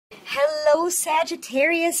Hello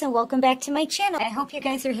Sagittarius, and welcome back to my channel. I hope you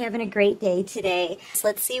guys are having a great day today. So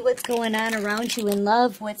let's see what's going on around you in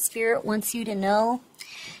love, what Spirit wants you to know.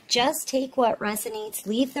 Just take what resonates,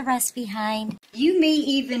 leave the rest behind. You may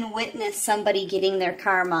even witness somebody getting their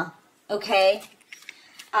karma, okay?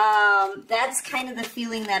 That's kind of the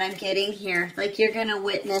feeling that I'm getting here. Like you're going to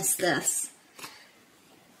witness this.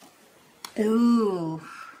 Ooh.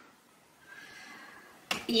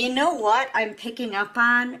 You know what I'm picking up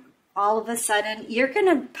on? All of a sudden, you're going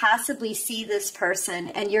to possibly see this person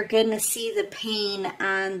and you're going to see the pain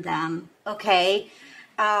on them, okay?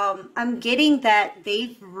 I'm getting that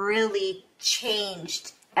they've really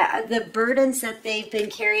changed. The burdens that they've been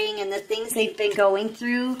carrying and the things they've been going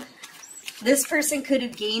through, this person could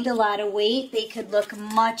have gained a lot of weight. They could look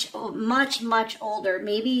much older.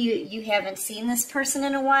 Maybe you haven't seen this person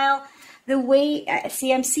in a while. The way,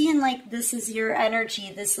 see, I'm seeing like this is your energy,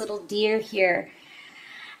 this little deer here.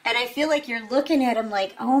 And I feel like you're looking at him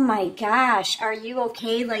like, oh my gosh, are you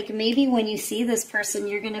okay? Like maybe when you see this person,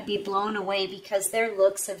 you're going to be blown away because their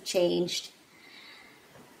looks have changed.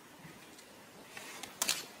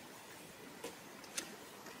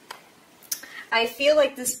 I feel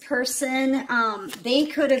like this person, they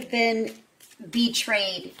could have been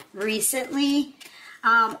betrayed recently.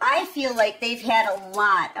 I feel like they've had a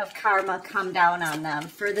lot of karma come down on them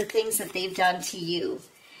for the things that they've done to you.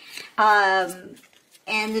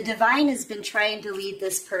 And the divine has been trying to lead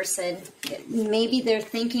this person. Maybe they're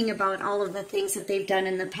thinking about all of the things that they've done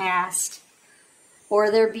in the past. Or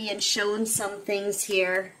they're being shown some things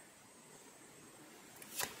here.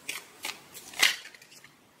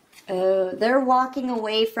 They're walking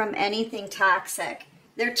away from anything toxic.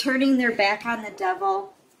 They're turning their back on the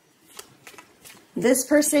devil. This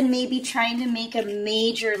person may be trying to make a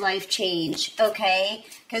major life change, okay?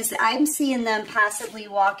 Because I'm seeing them possibly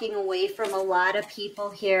walking away from a lot of people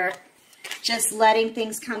here. Just letting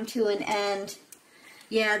things come to an end.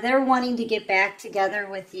 Yeah, they're wanting to get back together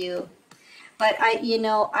with you. But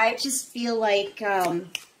I just feel like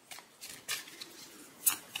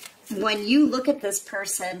when you look at this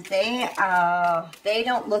person, they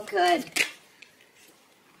don't look good.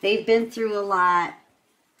 They've been through a lot.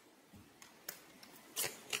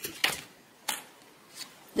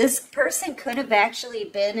 This person could have actually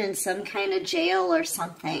been in some kind of jail or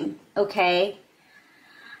something, okay?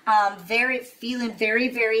 Feeling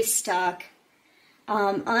very stuck.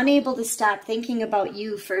 Unable to stop thinking about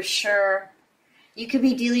you for sure. You could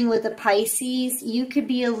be dealing with a Pisces. You could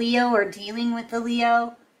be a Leo or dealing with a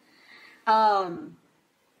Leo. I've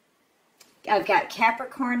got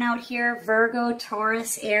Capricorn out here, Virgo,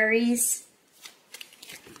 Taurus, Aries.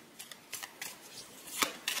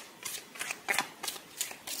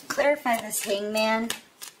 Clarify this Hangman.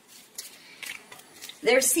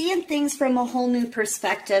 They're seeing things from a whole new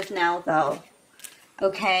perspective now, though.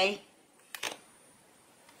 Okay?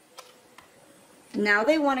 Now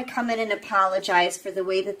they want to come in and apologize for the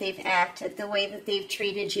way that they've acted, the way that they've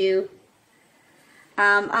treated you.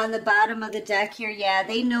 On the bottom of the deck here, yeah,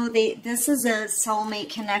 they know this is a soulmate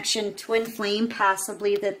connection, twin flame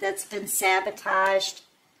possibly, that's been sabotaged.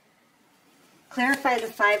 Clarify the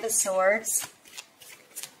Five of Swords.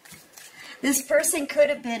 This person could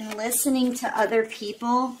have been listening to other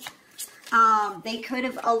people. They could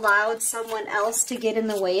have allowed someone else to get in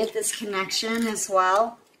the way of this connection as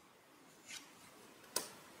well.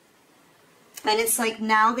 And it's like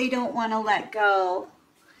now they don't want to let go.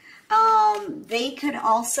 They could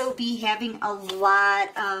also be having a lot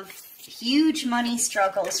of huge money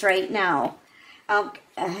struggles right now.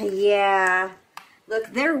 Yeah.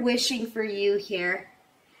 Look, they're wishing for you here.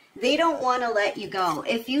 They don't want to let you go.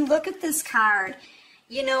 If you look at this card,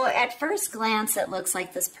 at first glance, it looks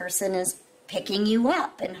like this person is picking you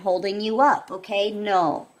up and holding you up, okay?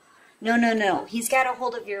 No. No. He's got a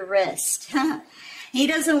hold of your wrist. He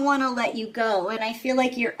doesn't want to let you go, and I feel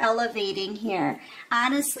like you're elevating here.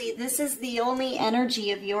 Honestly, this is the only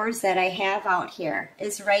energy of yours that I have out here,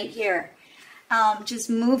 is right here. Just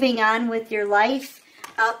moving on with your life,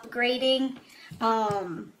 upgrading,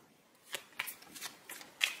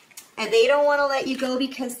 and they don't want to let you go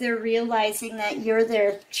because they're realizing that you're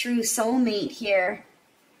their true soulmate here.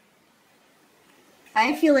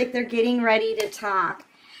 I feel like they're getting ready to talk.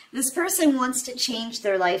 This person wants to change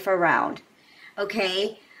their life around,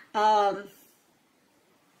 okay? And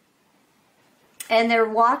they're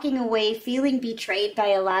walking away feeling betrayed by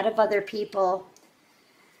a lot of other people.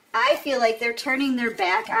 I feel like they're turning their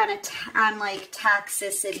back on like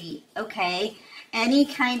toxicity, okay? Any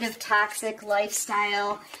kind of toxic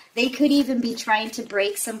lifestyle. They could even be trying to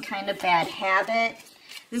break some kind of bad habit.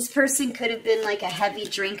 This person could have been like a heavy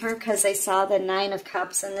drinker, because I saw the 9 of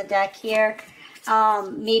Cups in the deck here.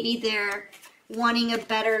 Maybe they're wanting a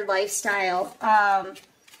better lifestyle.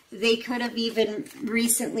 They could have even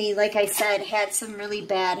recently, like I said, had some really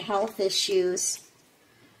bad health issues.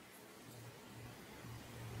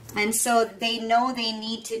 And so they know they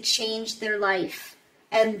need to change their life.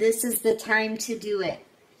 And this is the time to do it.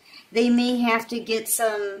 They may have to get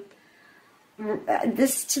some...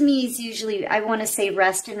 This to me is usually, I want to say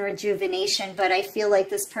rest and rejuvenation, but I feel like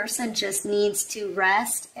this person just needs to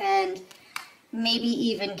rest and maybe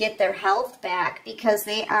even get their health back, because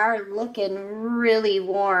they are looking really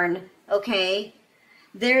worn, okay?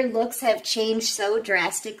 Their looks have changed so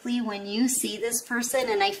drastically when you see this person,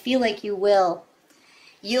 and I feel like you will.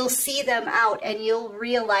 You'll see them out and you'll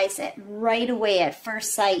realize it right away at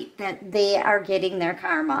first sight that they are getting their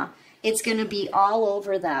karma. It's going to be all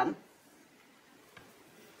over them.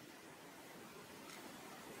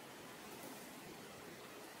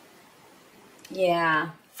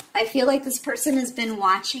 Yeah, I feel like this person has been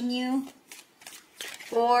watching you,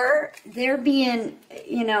 or they're being,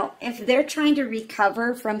 you know, if they're trying to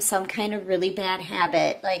recover from some kind of really bad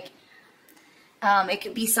habit, like it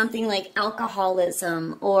could be something like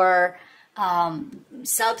alcoholism or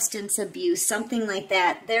substance abuse, something like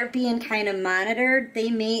that. They're being kind of monitored.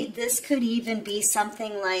 This could even be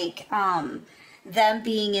something like them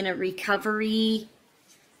being in a recovery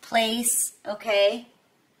place, okay?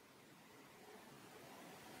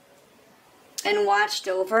 And watched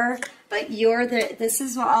over, but this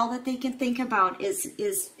is all that they can think about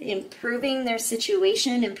is improving their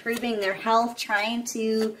situation, improving their health, trying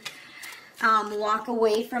to walk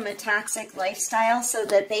away from a toxic lifestyle so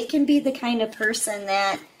that they can be the kind of person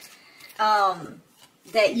that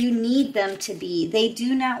that you need them to be. They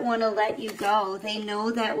do not want to let you go. They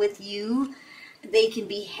know that with you, they can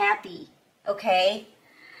be happy, okay?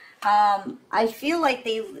 I feel like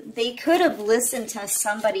they could have listened to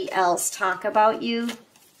somebody else talk about you.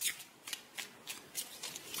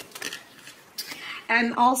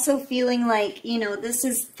 I'm also feeling like, you know, this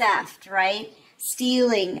is theft, right?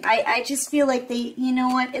 Stealing. I just feel like they, you know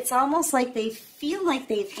what, it's almost like they feel like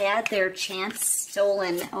they've had their chance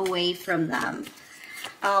stolen away from them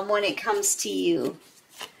when it comes to you.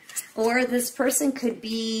 Or this person could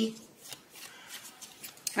be,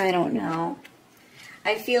 I don't know.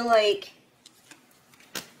 I feel like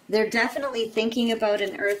they're definitely thinking about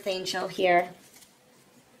an earth angel here.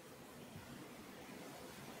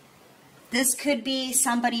 This could be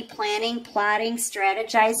somebody planning, plotting,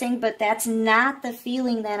 strategizing, but that's not the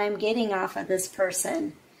feeling that I'm getting off of this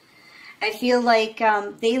person. I feel like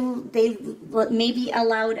they maybe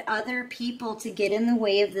allowed other people to get in the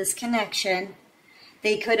way of this connection.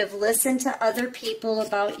 They could have listened to other people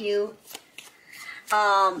about you.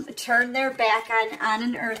 Turn their back on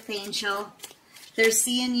an earth angel. They're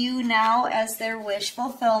seeing you now as their wish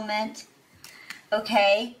fulfillment,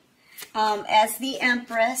 okay, as the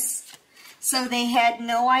Empress. So they had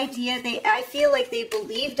no idea. I feel like they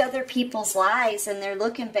believed other people's lies, and they're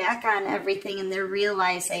looking back on everything and they're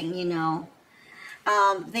realizing, you know,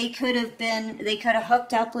 they could have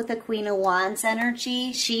hooked up with the Queen of Wands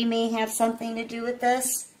energy. She may have something to do with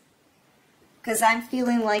this. Because I'm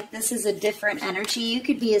feeling like this is a different energy. You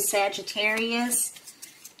could be a Sagittarius,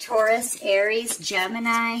 Taurus, Aries,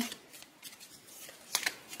 Gemini.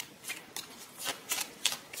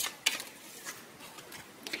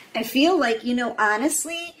 I feel like, you know,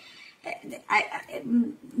 honestly,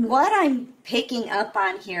 what I'm picking up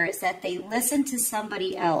on here is that they listen to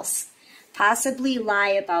somebody else, possibly lie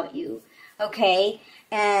about you, okay?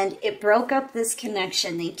 And it broke up this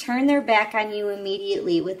connection. They turned their back on you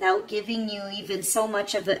immediately without giving you even so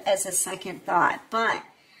much of it as a second thought. But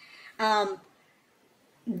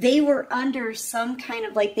they were under some kind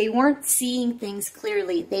of, like, they weren't seeing things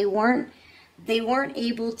clearly. They weren't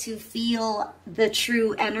able to feel the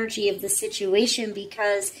true energy of the situation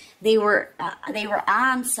because they were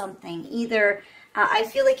on something. Either I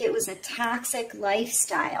feel like it was a toxic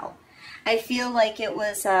lifestyle. I feel like it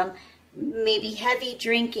was maybe heavy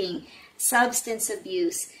drinking, substance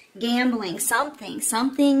abuse, gambling,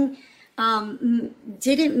 something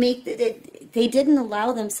didn't make they didn't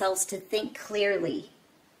allow themselves to think clearly,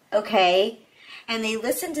 okay? And they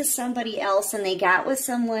listened to somebody else, and they got with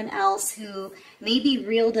someone else who maybe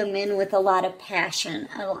reeled them in with a lot of passion,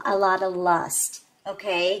 a lot of lust,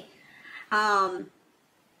 okay? And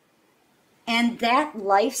that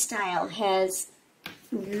lifestyle has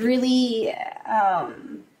really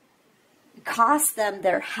cost them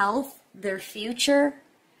their health, their future.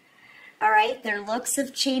 All right, their looks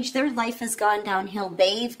have changed. Their life has gone downhill.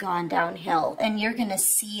 They've gone downhill, and you're going to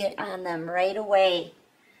see it on them right away.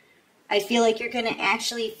 I feel like you're going to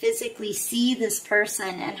actually physically see this person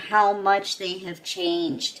and how much they have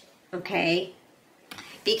changed, okay?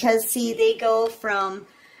 Because, see, they go from,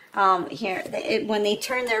 when they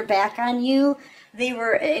turn their back on you,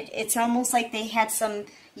 it's almost like they had some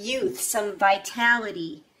youth, some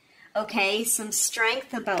vitality, okay? Some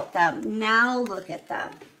strength about them. Now look at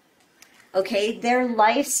them, okay? Their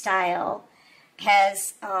lifestyle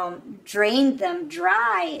has drained them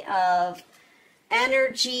dry of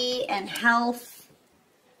energy and health.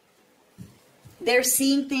 They're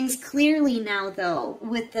seeing things clearly now, though,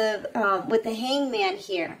 with the Hangman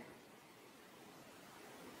here.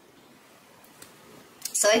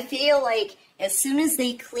 So I feel like as soon as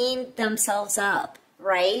they cleaned themselves up,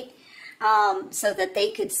 right, so that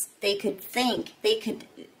they could think,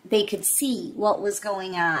 they could see what was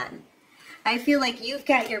going on. I feel like you've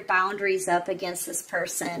got your boundaries up against this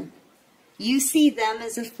person. You see them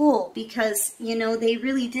as a fool because, you know, they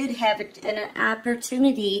really did have an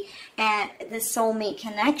opportunity at the soulmate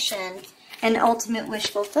connection and ultimate wish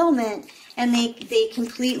fulfillment, and they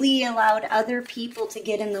completely allowed other people to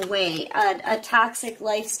get in the way, a toxic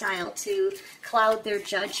lifestyle to cloud their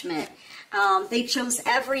judgment. They chose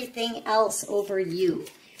everything else over you.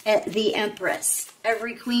 The Empress,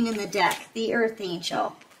 every queen in the deck, the Earth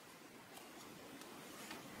Angel.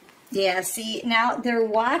 Yeah, see, now they're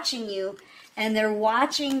watching you, and they're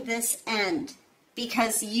watching this end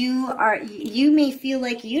because you may feel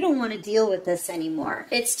like you don't want to deal with this anymore.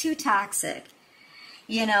 It's too toxic,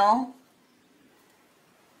 you know?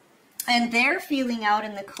 And they're feeling out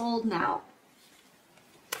in the cold now.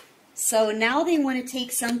 So now they want to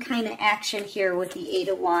take some kind of action here with the Eight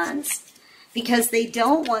of Wands because they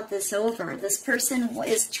don't want this over. This person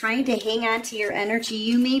is trying to hang on to your energy.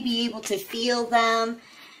 You may be able to feel them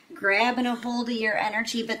grabbing a hold of your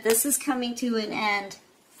energy, but this is coming to an end.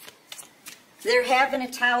 They're having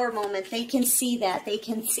a tower moment. They can see that. They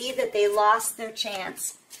can see that they lost their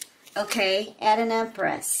chance, okay, at an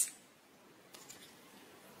Empress.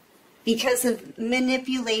 Because of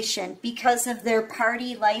manipulation, because of their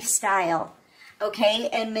party lifestyle, okay,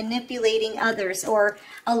 and manipulating others or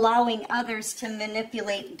allowing others to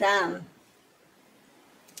manipulate them.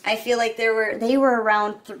 I feel like they were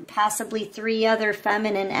around possibly 3 other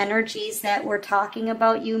feminine energies that were talking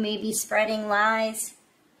about you, maybe spreading lies.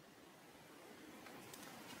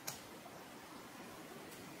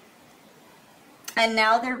 And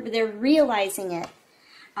now they're realizing it.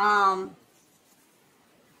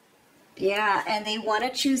 Yeah, and they want to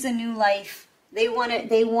choose a new life. They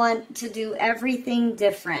want to do everything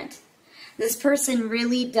different. This person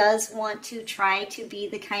really does want to try to be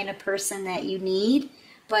the kind of person that you need,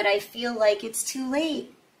 but I feel like it's too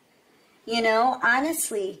late. You know,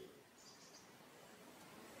 honestly.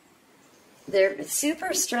 They're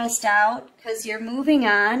super stressed out because you're moving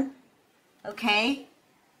on, okay?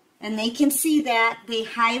 And they can see that. They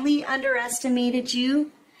highly underestimated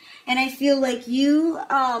you. And I feel like you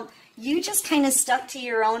just kind of stuck to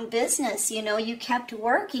your own business, you know. You kept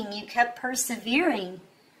working. You kept persevering.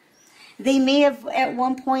 They may have at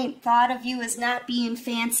one point thought of you as not being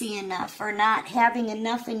fancy enough or not having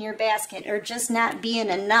enough in your basket or just not being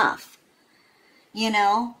enough, you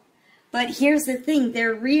know. But here's the thing.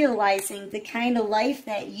 They're realizing the kind of life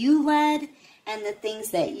that you led and the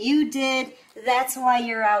things that you did. That's why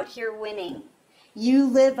you're out here winning. You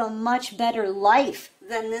live a much better life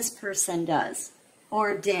than this person does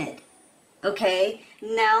or did. Okay?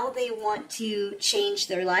 Now they want to change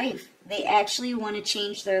their life. They actually want to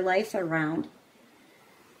change their life around.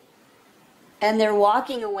 And they're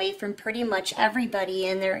walking away from pretty much everybody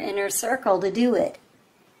in their inner circle to do it.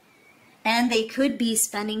 And they could be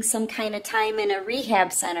spending some kind of time in a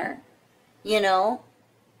rehab center, you know,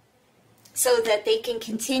 so that they can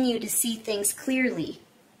continue to see things clearly.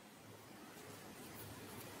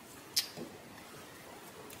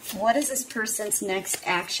 What is this person's next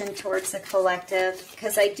action towards the collective?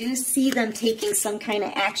 Because I do see them taking some kind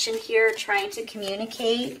of action here, trying to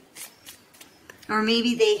communicate. Or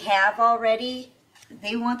maybe they have already.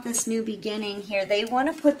 They want this new beginning here. They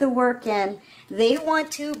want to put the work in. They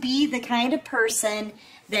want to be the kind of person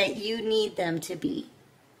that you need them to be.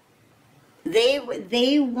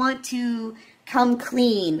 They want to come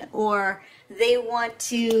clean, or they want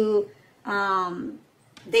to...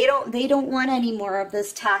 They don't want any more of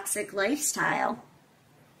this toxic lifestyle.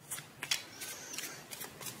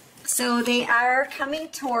 So they are coming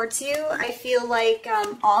towards you, I feel like,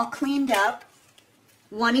 all cleaned up,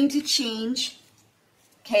 wanting to change.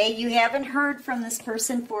 Okay, you haven't heard from this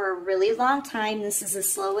person for a really long time. This is the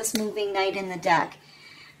slowest moving knight in the deck.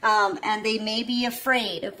 And they may be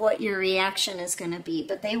afraid of what your reaction is going to be,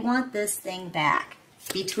 but they want this thing back.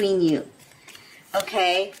 between you.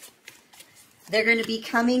 Okay? They're going to be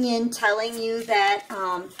coming in telling you that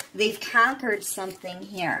they've conquered something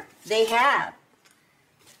here. They have.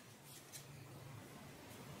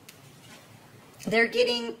 They're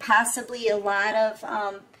getting possibly a lot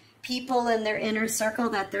of people in their inner circle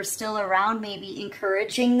that they're still around, maybe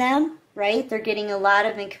encouraging them, right? They're getting a lot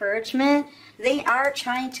of encouragement. They are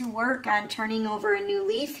trying to work on turning over a new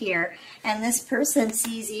leaf here, and this person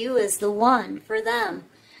sees you as the one for them.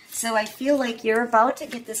 So I feel like you're about to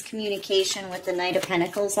get this communication with the Knight of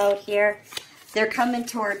Pentacles out here. They're coming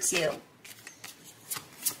towards you.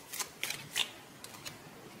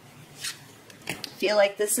 I feel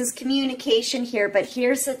like this is communication here, but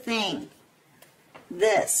here's the thing.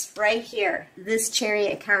 This right here, this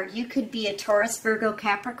Chariot card, you could be a Taurus, Virgo,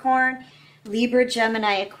 Capricorn, Libra,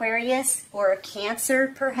 Gemini, Aquarius, or a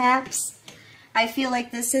Cancer perhaps. I feel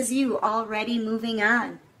like this is you already moving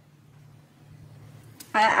on.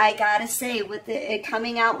 I gotta say, with it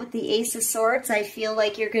coming out with the Ace of Swords, I feel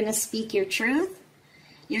like you're going to speak your truth.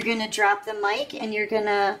 You're going to drop the mic and you're going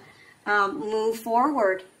to move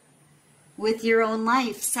forward with your own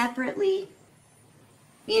life separately.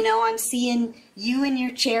 You know, I'm seeing you in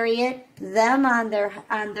your chariot, them on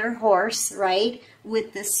their horse, right,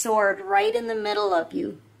 with the sword right in the middle of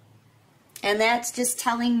you. And that's just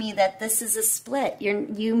telling me that this is a split.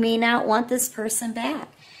 You may not want this person back.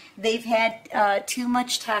 They've had too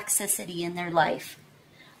much toxicity in their life,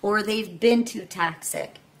 or they've been too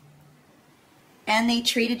toxic. And they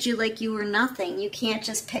treated you like you were nothing. You can't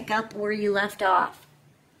just pick up where you left off.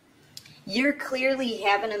 You're clearly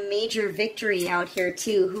having a major victory out here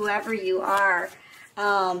too, whoever you are.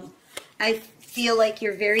 I feel like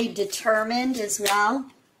you're very determined as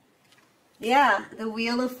well. Yeah, the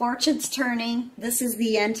Wheel of Fortune's turning. This is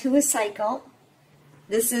the end to a cycle.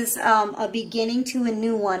 This is a beginning to a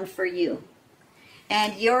new one for you.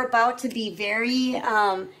 And you're about to be very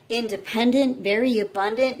independent, very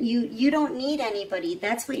abundant. You don't need anybody.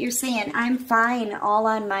 That's what you're saying. I'm fine all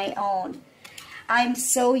on my own. I'm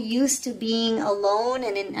so used to being alone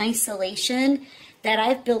and in isolation that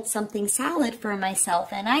I've built something solid for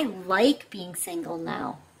myself. And I like being single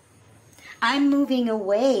now. I'm moving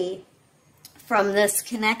away from this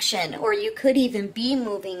connection, or you could even be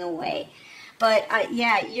moving away. But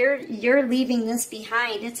yeah, you're leaving this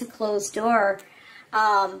behind. It's a closed door.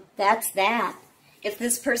 That's that. If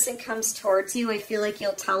this person comes towards you, I feel like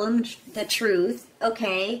you'll tell them the truth,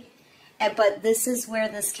 okay? But this is where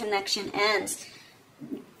this connection ends.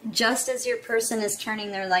 Just as your person is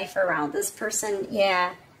turning their life around, this person,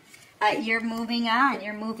 yeah, you're moving on.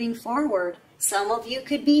 You're moving forward. Some of you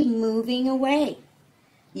could be moving away.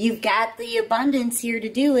 You've got the abundance here to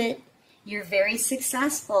do it. You're very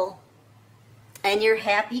successful. And you're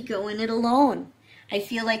happy going it alone. I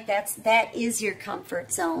feel like that is your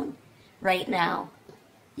comfort zone right now.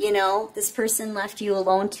 You know, this person left you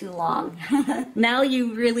alone too long. Now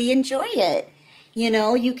you really enjoy it. You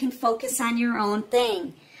know, you can focus on your own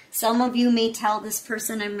thing. Some of you may tell this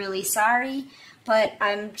person, I'm really sorry, but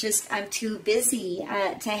I'm too busy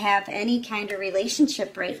to have any kind of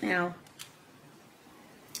relationship right now.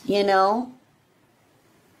 You know?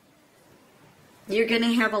 You're going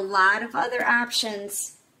to have a lot of other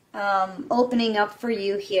options opening up for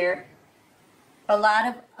you here. A lot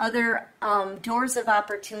of other doors of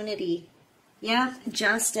opportunity. Yeah,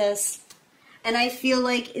 justice. And I feel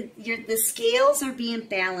like the scales are being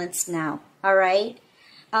balanced now, all right?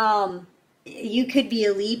 You could be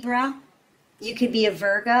a Libra. You could be a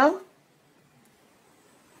Virgo.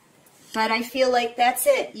 But I feel like that's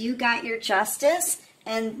it. You got your justice,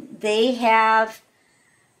 and they have...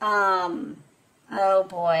 oh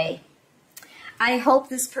boy. I hope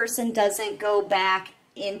this person doesn't go back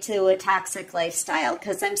into a toxic lifestyle,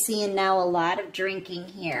 because I'm seeing now a lot of drinking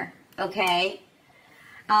here, okay?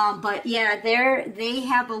 But yeah, they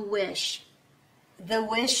have a wish. The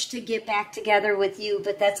wish to get back together with you,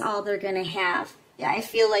 but that's all they're going to have. Yeah, I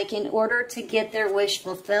feel like in order to get their wish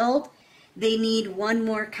fulfilled, they need one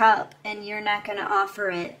more cup, and you're not going to offer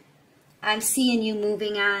it. I'm seeing you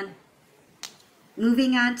moving on.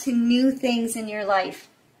 Moving on to new things in your life.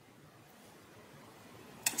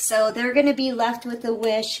 So they're going to be left with a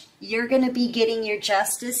wish. You're going to be getting your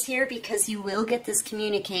justice here, because you will get this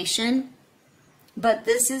communication. But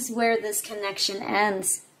this is where this connection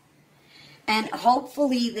ends. And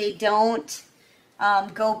hopefully they don't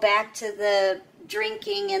go back to the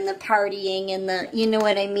drinking and the partying and the, you know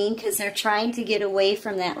what I mean? Because they're trying to get away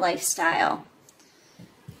from that lifestyle.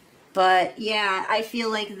 But yeah, I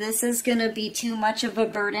feel like this is going to be too much of a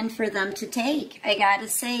burden for them to take. I gotta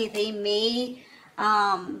say, they may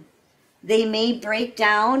they may break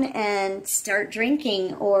down and start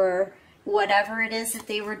drinking or whatever it is that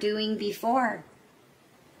they were doing before.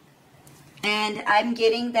 And I'm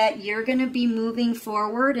getting that you're going to be moving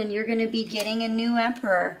forward and you're going to be getting a new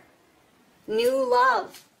emperor. New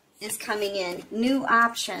love is coming in, new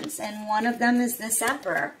options, and one of them is this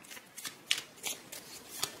emperor.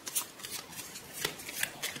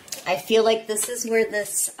 I feel like this is where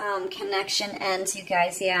this connection ends, you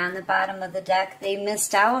guys. Yeah, on the bottom of the deck, they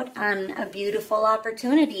missed out on a beautiful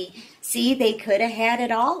opportunity. See, they could have had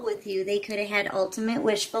it all with you. They could have had ultimate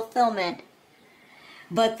wish fulfillment.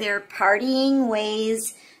 But their partying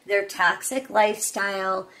ways, their toxic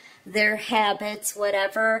lifestyle, their habits,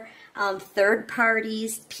 whatever, third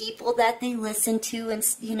parties, people that they listen to and,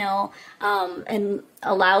 you know, and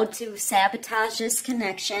allowed to sabotage this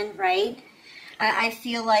connection, right? I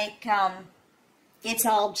feel like it's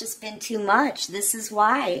all just been too much. This is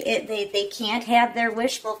why. They can't have their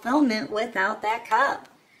wish fulfillment without that cup.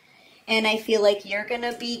 And I feel like you're going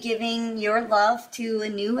to be giving your love to a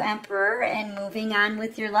new emperor and moving on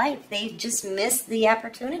with your life. They've just missed the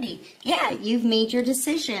opportunity. Yeah, you've made your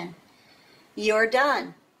decision. You're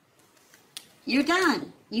done. You're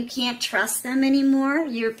done. You can't trust them anymore.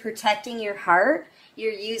 You're protecting your heart.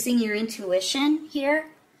 You're using your intuition here.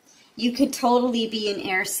 You could totally be an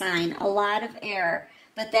air sign, a lot of air.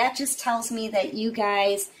 But that just tells me that you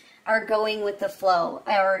guys are going with the flow,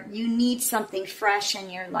 or you need something fresh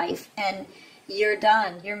in your life, and you're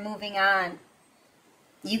done. You're moving on.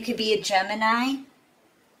 You could be a Gemini,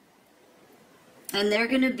 and they're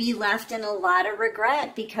going to be left in a lot of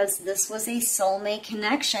regret because this was a soulmate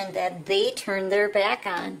connection that they turned their back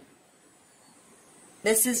on.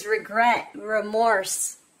 This is regret,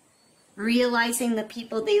 remorse, realizing the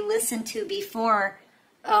people they listened to before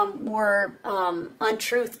were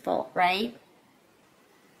untruthful, right?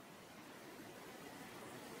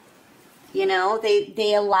 You know,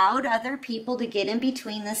 they allowed other people to get in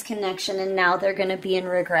between this connection, and now they're going to be in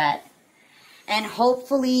regret. And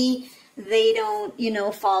hopefully they don't, you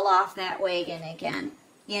know, fall off that wagon again,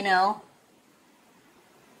 you know?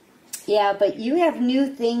 Yeah, but you have new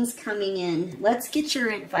things coming in. Let's get your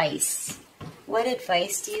advice. What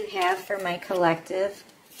advice do you have for my collective?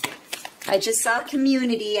 I just saw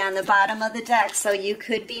community on the bottom of the deck, so you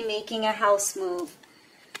could be making a house move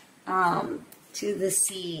to the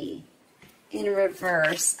sea in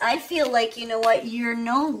reverse. I feel like, you know what, you're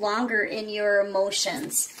no longer in your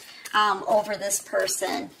emotions over this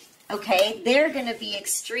person, okay? They're going to be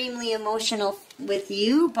extremely emotional with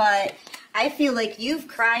you, but I feel like you've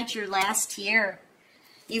cried your last tear.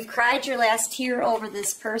 You've cried your last tear over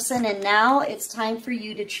this person, and now it's time for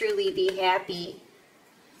you to truly be happy.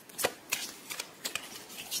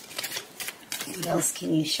 What else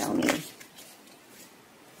can you show me?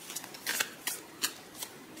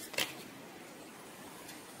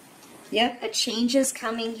 Yep, a change is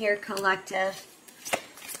coming here, collective.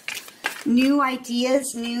 New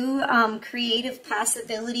ideas, new creative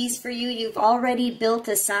possibilities for you. You've already built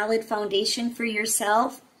a solid foundation for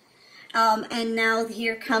yourself. And now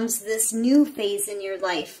here comes this new phase in your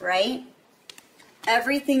life, right?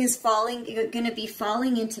 Everything is going to be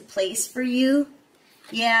falling into place for you.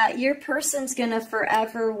 Yeah, your person's going to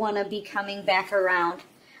forever want to be coming back around,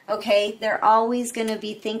 okay? They're always going to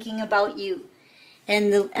be thinking about you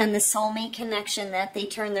and the soulmate connection that they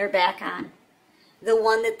turned their back on, the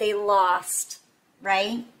one that they lost,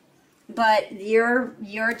 right? But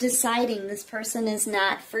you're deciding this person is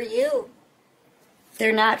not for you.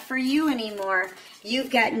 They're not for you anymore. You've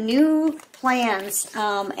got new plans,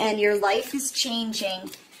 and your life is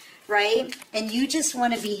changing, right? And you just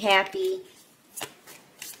want to be happy.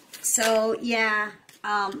 So, yeah,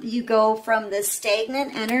 you go from the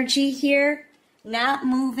stagnant energy here, not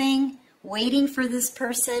moving, waiting for this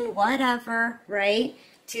person, whatever, right,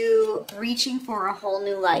 to reaching for a whole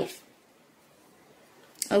new life.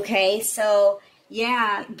 Okay, so,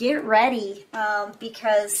 yeah, get ready,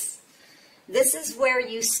 because this is where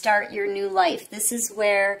you start your new life. This is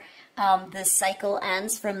where the cycle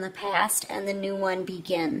ends from the past and the new one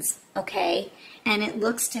begins, okay? And it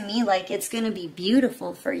looks to me like it's going to be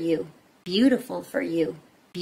beautiful for you. Beautiful for you.